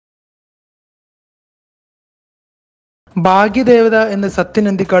ഭാഗ്യദേവത എന്ന സത്യൻ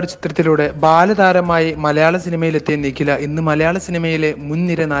അന്തിക്കാട് ചിത്രത്തിലൂടെ ബാലതാരമായി മലയാള സിനിമയിലെത്തിയ നിഖില ഇന്ന് മലയാള സിനിമയിലെ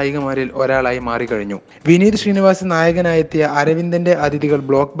മുൻനിര നായികമാരിൽ ഒരാളായി മാറിക്കഴിഞ്ഞു. വിനീത് ശ്രീനിവാസൻ നായകനായെത്തിയ അരവിന്ദന്റെ അതിഥികൾ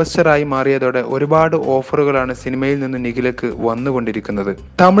ബ്ലോക്ക് ബസ്റ്ററായി മാറിയതോടെ ഒരുപാട് ഓഫറുകളാണ് സിനിമയിൽ നിന്നും നിഖിലക്ക് വന്നുകൊണ്ടിരിക്കുന്നത്.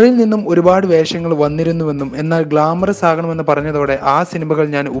 തമിഴിൽ നിന്നും ഒരുപാട് വേഷങ്ങൾ വന്നിരുന്നുവെന്നും എന്നാൽ ഗ്ലാമറസ് ആകണമെന്ന് പറഞ്ഞതോടെ ആ സിനിമകൾ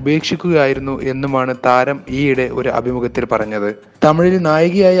ഞാൻ ഉപേക്ഷിക്കുകയായിരുന്നു എന്നുമാണ് താരം ഈയിടെ ഒരു അഭിമുഖത്തിൽ പറഞ്ഞത്. തമിഴിൽ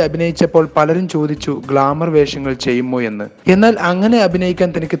നായികയായി അഭിനയിച്ചപ്പോൾ പലരും ചോദിച്ചു ഗ്ലാമർ വേഷങ്ങൾ ചെയ്യുമോ എന്ന്. എന്നാൽ അങ്ങനെ അഭിനയിക്കാൻ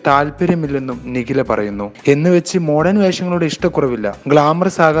തനിക്ക് താല്പര്യമില്ലെന്നും നിഖില പറയുന്നു. എന്ന് വെച്ച് മോഡേൺ വേഷങ്ങളോട് ഇഷ്ടക്കുറവില്ല,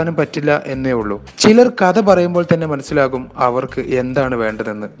 ഗ്ലാമറസ് ആകാനും പറ്റില്ല എന്നേ ഉള്ളൂ. ചിലർ കഥ പറയുമ്പോൾ തന്നെ മനസ്സിലാകും അവർക്ക് എന്താണ്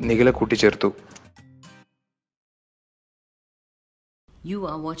വേണ്ടതെന്ന് നിഖില കൂട്ടിച്ചേർത്തു.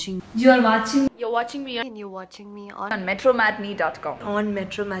 You're watching me on metromatinee.com. On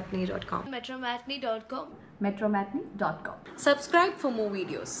metromatinee.com. metromatinee.com. Subscribe for more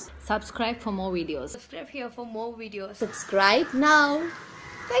videos. Subscribe for more videos. Subscribe here for more videos. Subscribe now.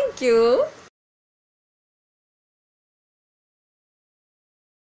 Thank you.